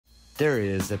There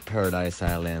is a paradise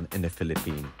island in the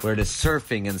Philippines where the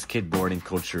surfing and skateboarding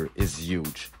culture is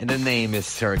huge, and the name is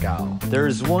Siargao. There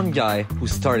is one guy who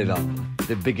started up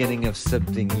the beginning of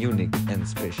something unique and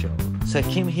special. So I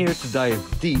came here to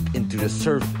dive deep into the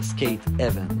surf skate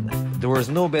heaven. There was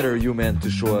no better human to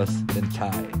show us than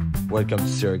Kai. Welcome to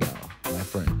Siargao, my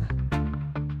friend.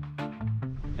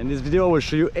 In this video I will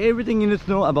show you everything you need to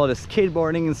know about the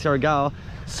skateboarding in Siargao.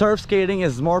 Surf skating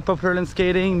is more popular than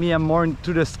skating. Me, I'm more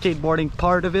into the skateboarding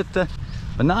part of it. But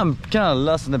now I'm kind of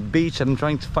lost on the beach. I'm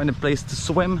trying to find a place to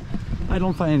swim. I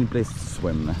don't find any place to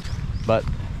swim. But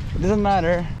it doesn't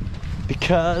matter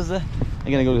because I'm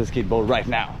gonna go to the skateboard right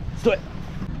now. Let's do it.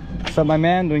 What's up, my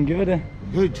man? Doing good?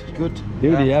 Good, good.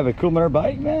 Dude, you have a cool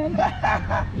motorbike, man?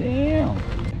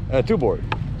 Damn. Two board.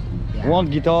 Yeah. One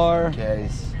guitar. Okay.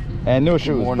 And no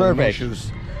shoes. Morning, perfect. No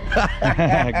shoes.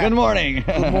 Good morning.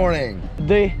 Good morning.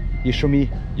 Today you show me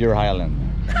your island.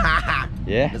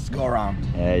 Yeah? Let's go around.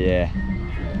 Yeah.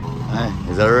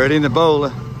 He's already in the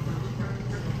bowl.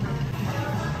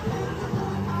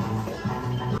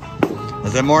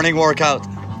 It's a morning workout.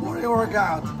 Morning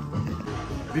workout.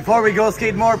 Before we go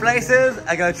skate more places,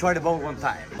 I gotta try the boat one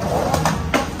time.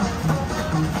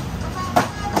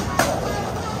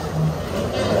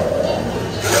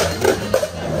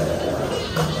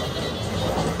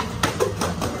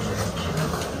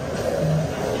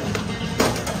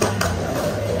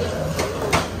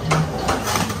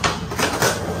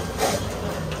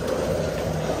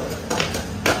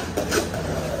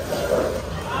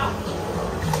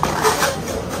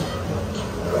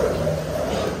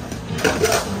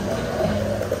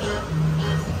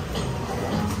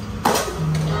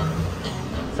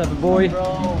 What's up, boy?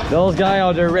 Those guys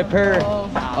are the ripper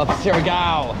of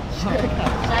Siargao.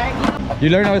 You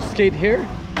learn how to skate here?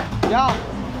 Yeah,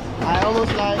 I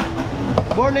almost like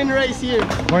born and raised here.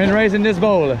 Born and raised in this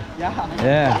bowl? Yeah.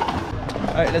 Yeah.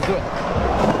 Alright, let's do it.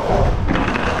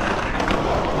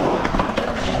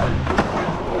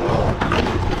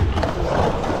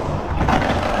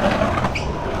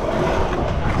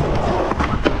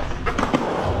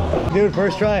 Dude,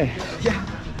 first try. Yeah.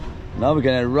 Now we're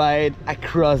gonna ride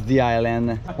across the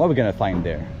island. What are we gonna find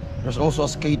there? There's also a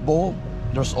skateboard.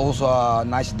 There's also a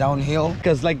nice downhill.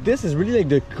 Because like this is really like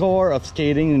the core of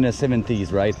skating in the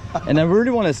 70s, right? And I really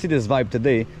want to see this vibe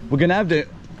today. We're gonna have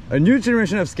a new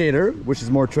generation of skater, which is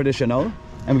more traditional,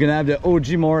 and we're gonna have the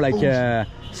OG more like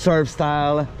surf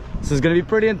style. So it's gonna be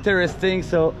pretty interesting.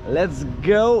 So let's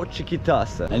go,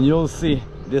 chiquitas. And you'll see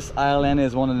this island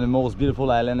is one of the most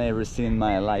beautiful islands I've ever seen in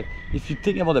my life. If you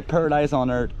think about the paradise on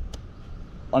earth,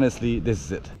 honestly, this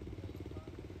is it.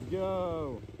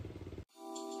 Go!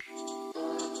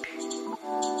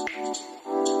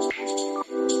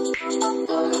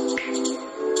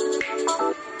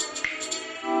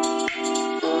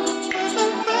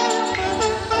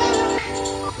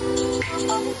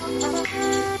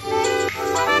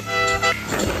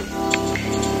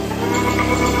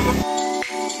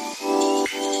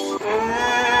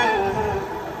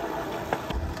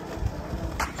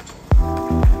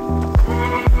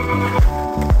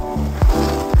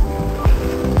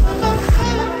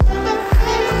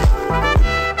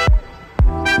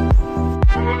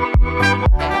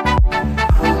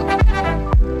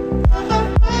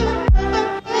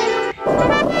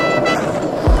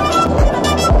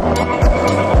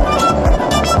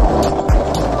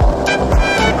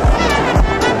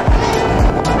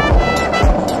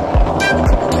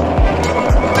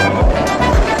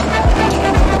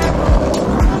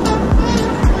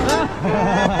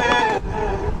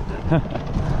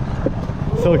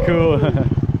 So cool.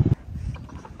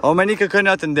 How many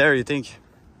coconut in there, you think?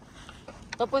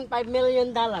 $2.5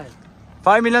 million.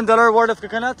 $5 million worth of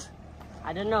coconut?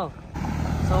 I don't know.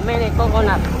 So many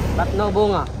coconut, but no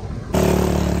bunga.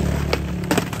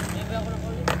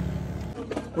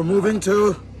 We're moving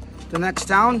to the next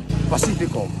town,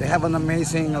 Pacifico. They have an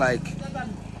amazing like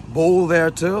bowl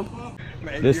there too.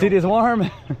 The city is warm.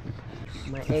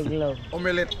 My egglog.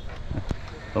 Omelette.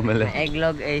 My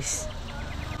egglog is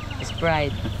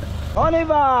Sprite.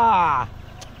 Oniva!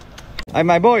 Hey,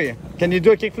 my boy, can you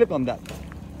do a kickflip on that?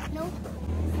 No.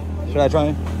 Should I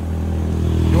try?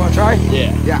 You wanna try?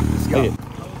 Yeah. Yeah, let's go. Okay.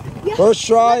 Yeah. First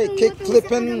try, kick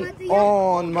flipping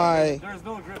on my... There's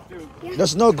no grip too.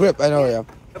 There's no grip, I know, yeah.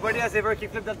 Nobody has ever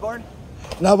kickflipped that board?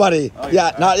 Nobody. Oh,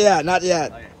 yeah, not yet, not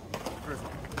yet. Okay.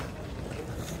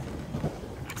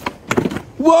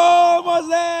 Whoa, almost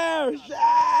there!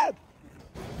 Shit!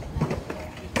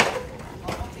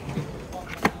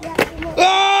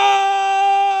 Oh!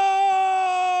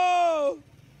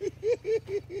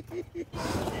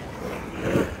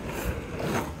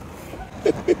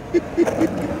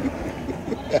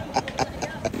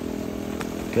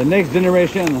 The next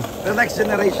generation. The next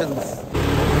generations.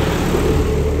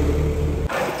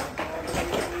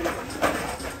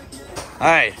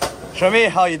 Alright, show me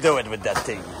how you do it with that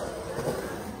thing.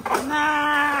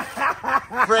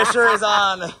 Pressure is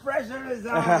on. Pressure is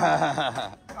on.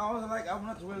 I was like, I'm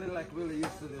not really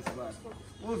used to this, but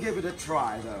we'll give it a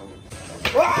try though.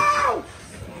 Wow!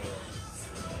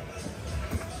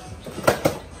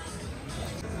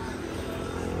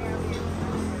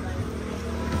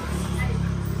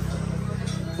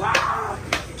 Wow!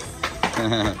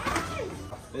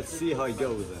 Let's see how it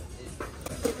goes.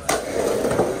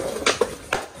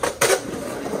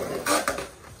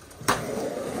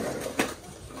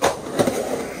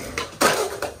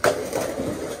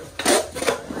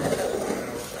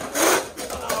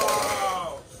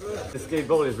 The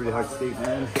skateboard is really hard to skate,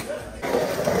 man.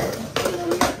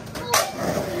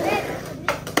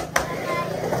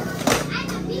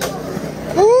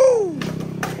 Woo!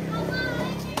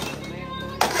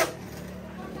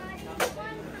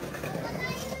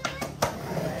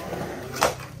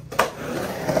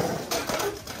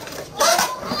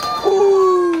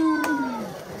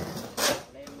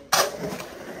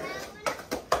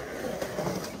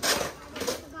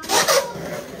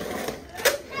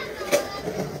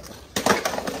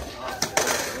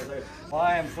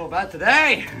 Why I'm so bad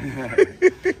today?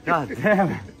 God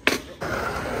damn.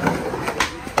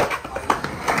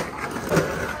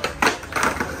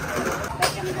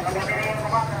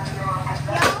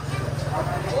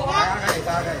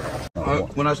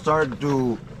 When I started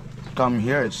to come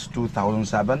here, it's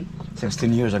 2007,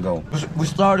 16 years ago. We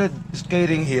started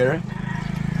skating here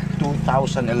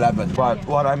 2011. But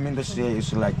what I mean to say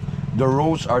is like the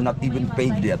roads are not even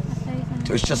paved yet.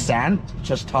 So it's just sand,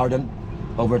 just hardened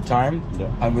over time,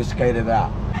 and we skated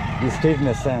out. You skate in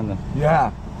the sand.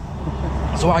 Yeah.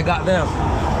 So I got this.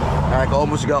 I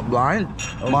almost got blind.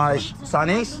 My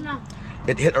sunnies,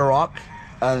 it hit a rock,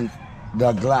 and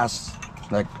the glass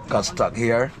like got stuck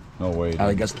here. No way.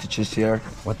 I got stitches here.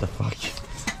 What the fuck?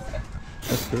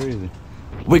 That's crazy.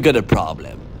 We got a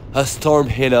problem. A storm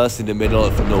hit us in the middle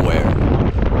of nowhere.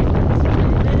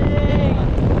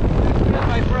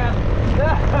 My friend.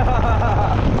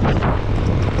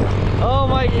 Oh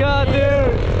my god,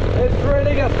 dude! It's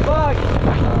raining as fuck!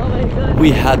 Oh my god.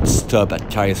 We had to stop at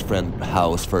Kai's friend's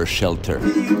house for shelter.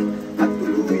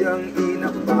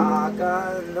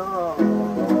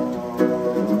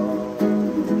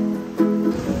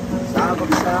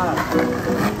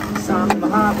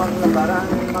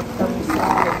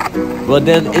 But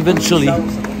then eventually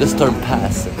the storm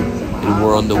passed and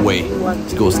we're on the way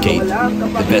to go skate,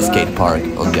 the best skate park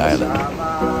on the island.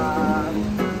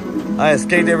 I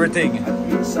skate everything.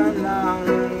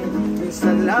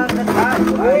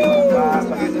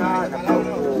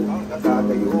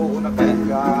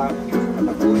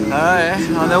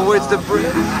 Alright, on the way to the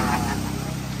bridge.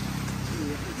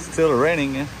 Still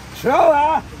raining.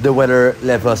 The weather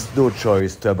left us no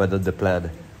choice to abandon the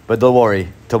plan. But don't worry,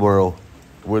 tomorrow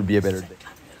will be a better day.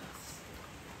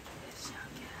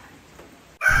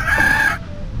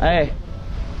 Hey,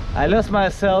 I lost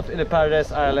myself in the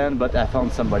Paradise Island, but I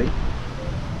found somebody.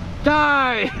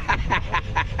 Die!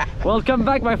 Welcome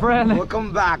back, my friend.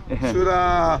 Welcome back to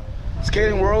the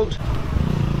skating world.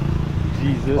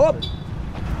 Jesus. Oh!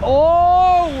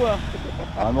 Oh!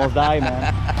 I almost died,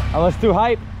 man. I was too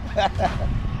hype.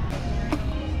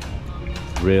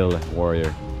 Real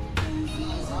warrior.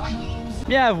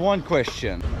 Yeah, I have one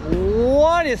question.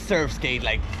 What is surf skate?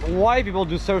 Like, why people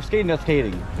do surf skate, not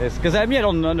skating? Because I mean, I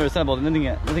don't understand about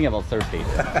nothing about surf skate.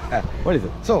 What is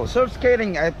it? So surf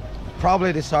skating, I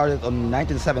probably started in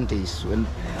 1970s, when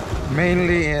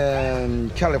mainly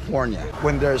in California.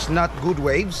 When there's not good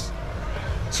waves,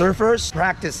 surfers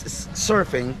practice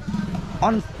surfing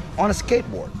on a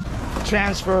skateboard.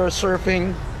 Transfer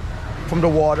surfing from the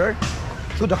water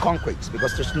to the concretes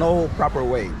because there's no proper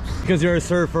waves. Because you're a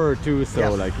surfer too, so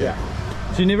Yes, like yeah.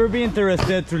 So you never be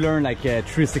interested to learn like a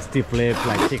 360 flip,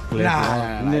 like kick flip?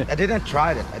 Nah, I didn't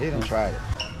try it.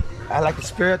 I like the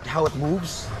spirit, how it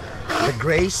moves, the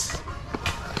grace,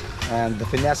 and the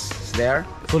finesse is there.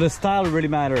 So the style really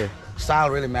matters. Style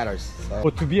really matters. So.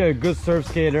 But to be a good surf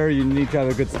skater, you need to have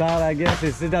a good style, I guess.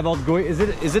 Is it about going? Is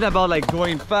it about like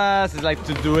going fast? Is it like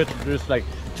to do it just like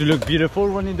to look beautiful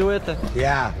when you do it?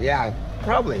 Yeah,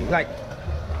 probably. Like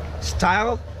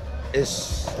style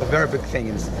is a very big thing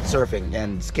in surfing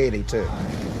and skating too.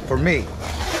 For me,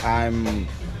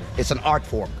 it's an art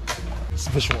form. It's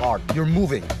visual art. You're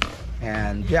moving,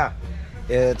 and yeah,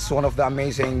 it's one of the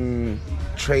amazing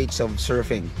traits of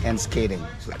surfing and skating.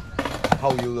 It's like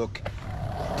how you look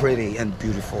pretty and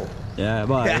beautiful. Yeah,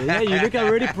 but yeah, you look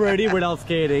already pretty without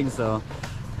skating, so.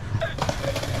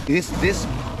 This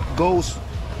goes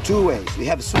two ways. You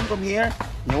have a swing from here,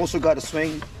 and you also got a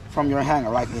swing from your hanger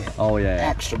right here. Oh yeah.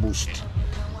 Extra boost,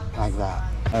 like that.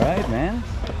 All right, man.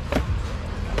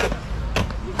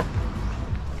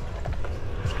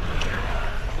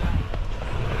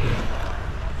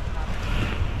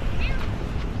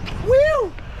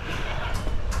 Woo!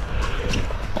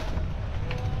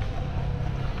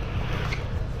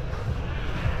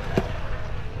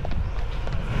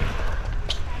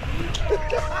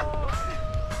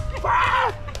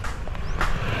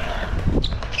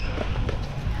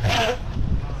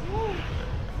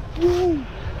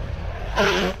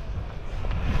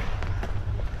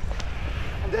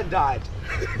 And then died.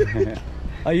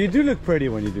 Oh, you do look pretty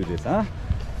when you do this, huh?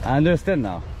 I understand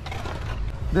now.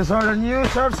 These are the new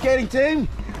surf skating team.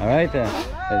 All right,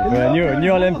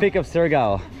 new Olympic of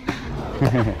Siargao.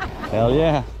 Hell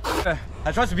yeah!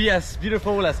 I try to be as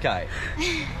beautiful as Sky.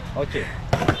 Okay,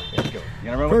 let's go. You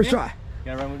gonna run with me? First try.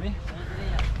 You gonna run with me?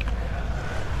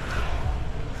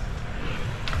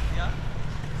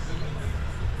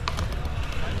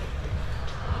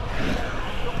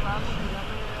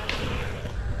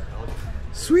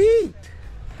 Sweet.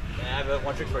 I have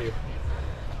one trick for you.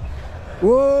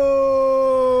 Whoa!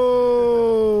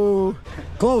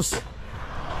 Close.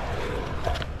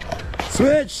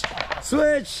 Switch.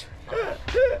 Switch.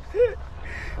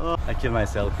 I killed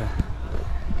myself.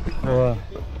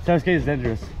 Surf skate is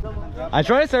dangerous. I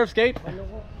tried surf skate.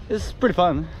 It's pretty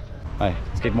fun. Alright,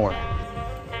 skate more.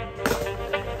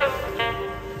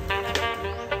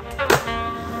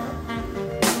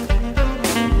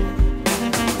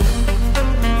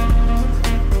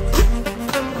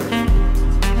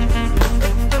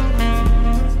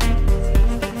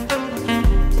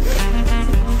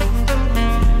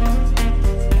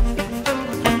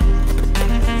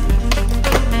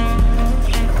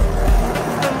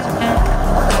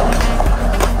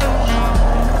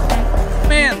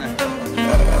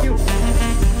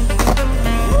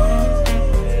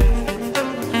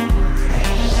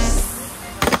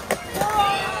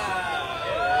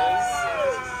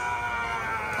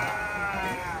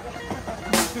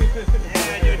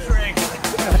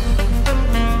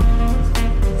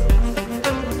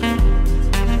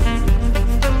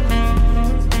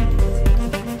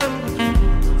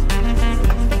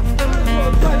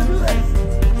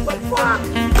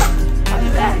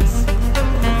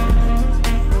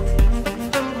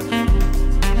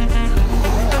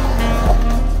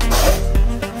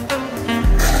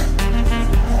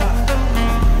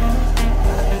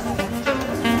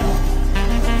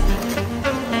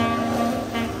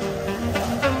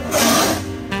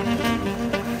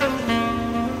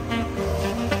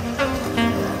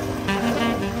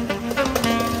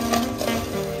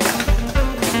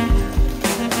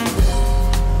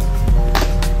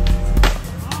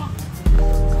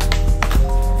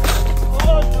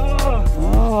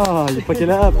 You fuck it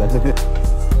up.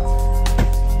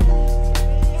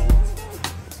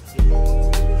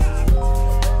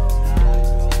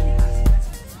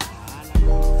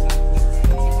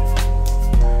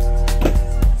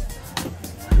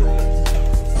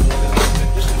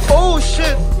 Oh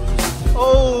shit!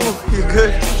 Oh, you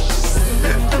good?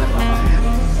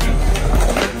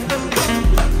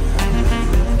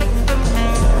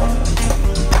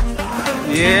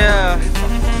 Yeah.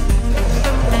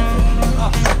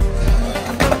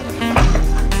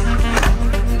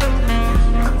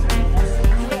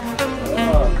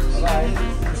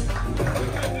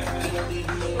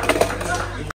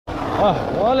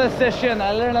 Well, a session.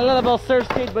 I learned a lot about surf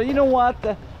skate, but you know what?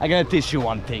 I'm gonna teach you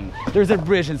one thing. There's a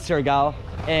bridge in Siargao,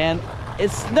 and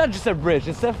it's not just a bridge,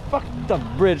 it's a fucked up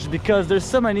bridge because there's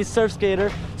so many surf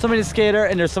skater, so many skater,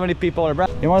 and there's so many people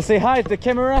around. You wanna say hi to the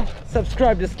camera?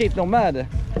 Subscribe to Skate Nomad.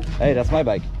 Hey, that's my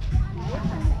bike.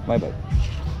 My bike.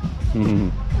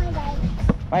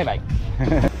 My bike.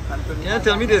 Yeah,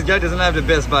 tell me this guy doesn't have the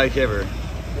best bike ever.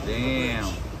 Damn.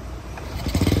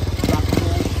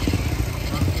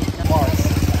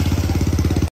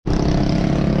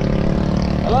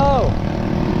 Hello.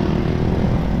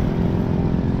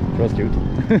 That's cute.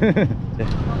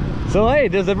 So hey,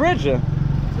 there's a bridge. So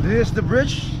this is the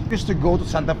bridge. We used to go to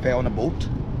Santa Fe on a boat,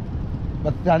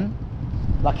 but then,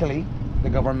 luckily, the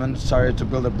government started to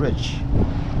build a bridge.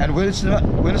 And when it's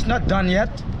not done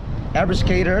yet, every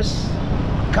skaters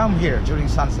come here during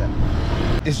sunset.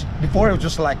 Before it was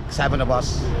just like 7 of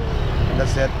us, and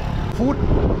that's it. Food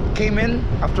came in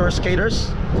after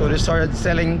skaters, so they started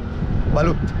selling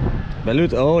balut.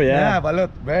 Balut, oh yeah. Yeah, balut,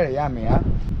 very yummy, huh?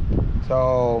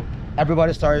 So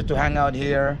everybody started to hang out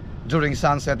here during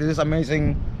sunset. It is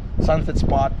amazing sunset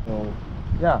spot. So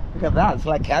Yeah, look at that. It's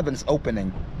like heaven's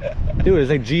opening. Dude, it's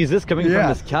like Jesus coming from Yeah.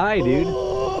 the sky, dude.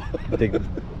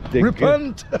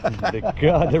 Repent!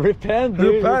 Repent,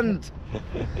 dude. Repent!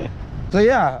 So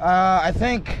yeah, I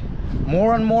think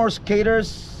more and more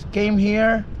skaters came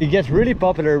here. It gets really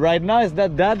popular right now. It's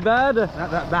not that bad,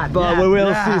 Not that bad. but yeah. we will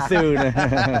Yeah. see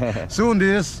soon. Soon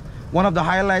this is one of the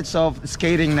highlights of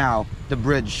skating now, the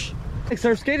bridge. Like,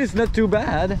 Surfskate is not too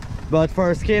bad, but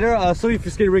for a skater, so if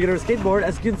you skate a regular skateboard,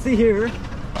 as you can see here,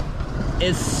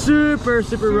 it's super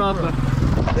rough.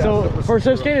 Yeah, So for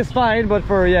Surfskate it's fine, but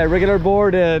for regular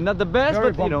board, not the best,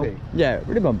 Very but you know, bumpy. yeah,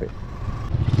 really bumpy.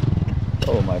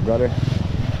 Oh my brother!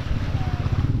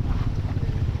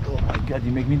 Oh my God,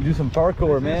 you make me do some parkour,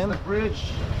 This is man. the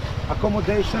bridge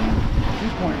accommodation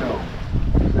 2.0.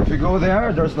 If you go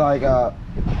there, there's like a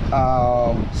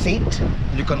seat.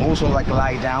 You can also like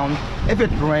lie down. If it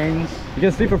rains, You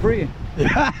can sleep for free.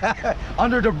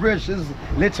 under the bridge is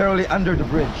literally under the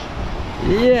bridge. Oh,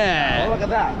 Yeah. look at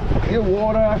that. Here,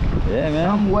 water, Yeah, man.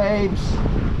 some waves.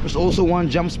 There's also one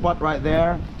jump spot right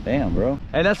there. Damn, bro.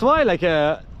 And that's why, like,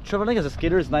 traveling as a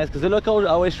skater is nice because the local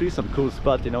always show you some cool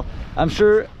spot, you know. I'm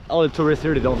sure all the tourists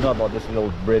here, they don't know about this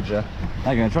little bridge. I'm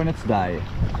gonna try not to die.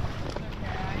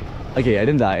 Okay, I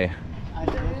didn't die.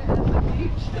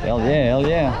 Hell yeah, hell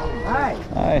yeah. Hi.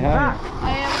 Hi, hi. I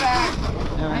am back.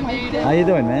 I made it. How you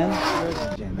doing, man?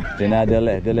 Jenna,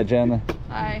 Dele, Jenna.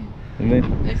 Hi. Nice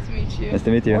Nice to meet you. to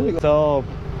meet you. So,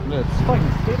 let's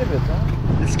fucking skate a bit, huh?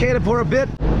 Let's skate it for a bit.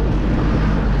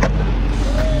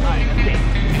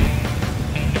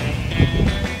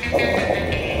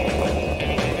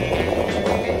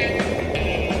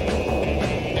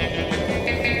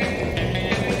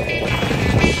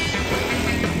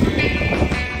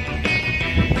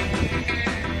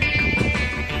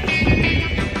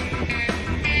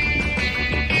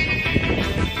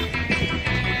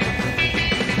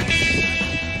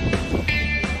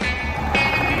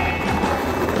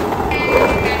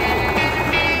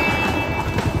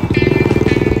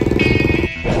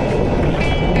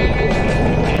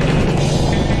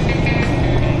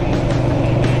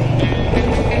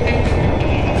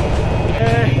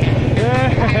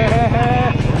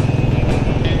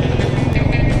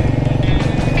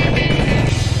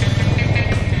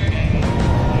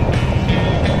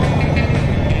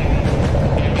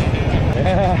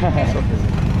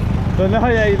 So now,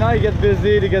 now you get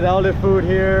busy to get all the food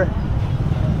here.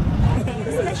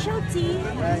 Specialty.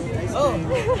 Oh.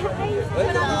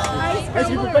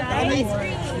 Ice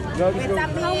cream. With some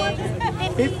how much?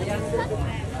 50,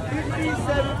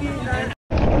 79.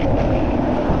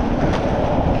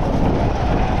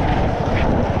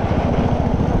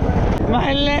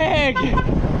 My leg!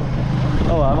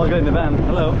 Oh, I'm all good in the van.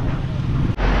 Hello.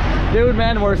 Dude,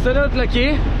 man, we're so not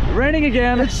lucky. Raining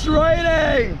again. It's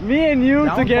raining! Me and you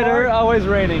Down together, part. always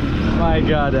raining. My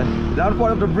God. Down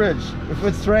part of the bridge. If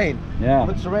it's rain. Yeah.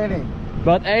 If it's raining.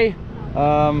 But hey,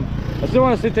 I still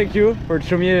want to say thank you for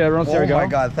showing me around Oh Siargao. my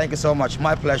God, thank you so much.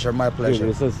 My pleasure, my Dude, pleasure.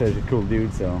 this is such a cool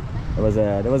dude, so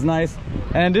that was nice.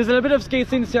 And there's a little bit of skate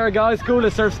scene in Siargao. It's cool.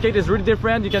 The surf skate is really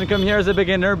different. You can come here as a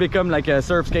beginner, become like a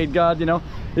surf skate god, you know.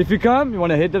 If you come, you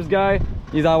want to hit this guy,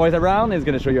 he's always around. He's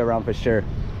gonna show you around for sure.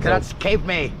 Cannot escape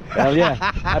me. Hell yeah.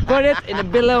 I put it in the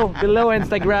below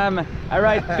Instagram. All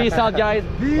right, peace out, guys.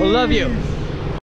 We love you.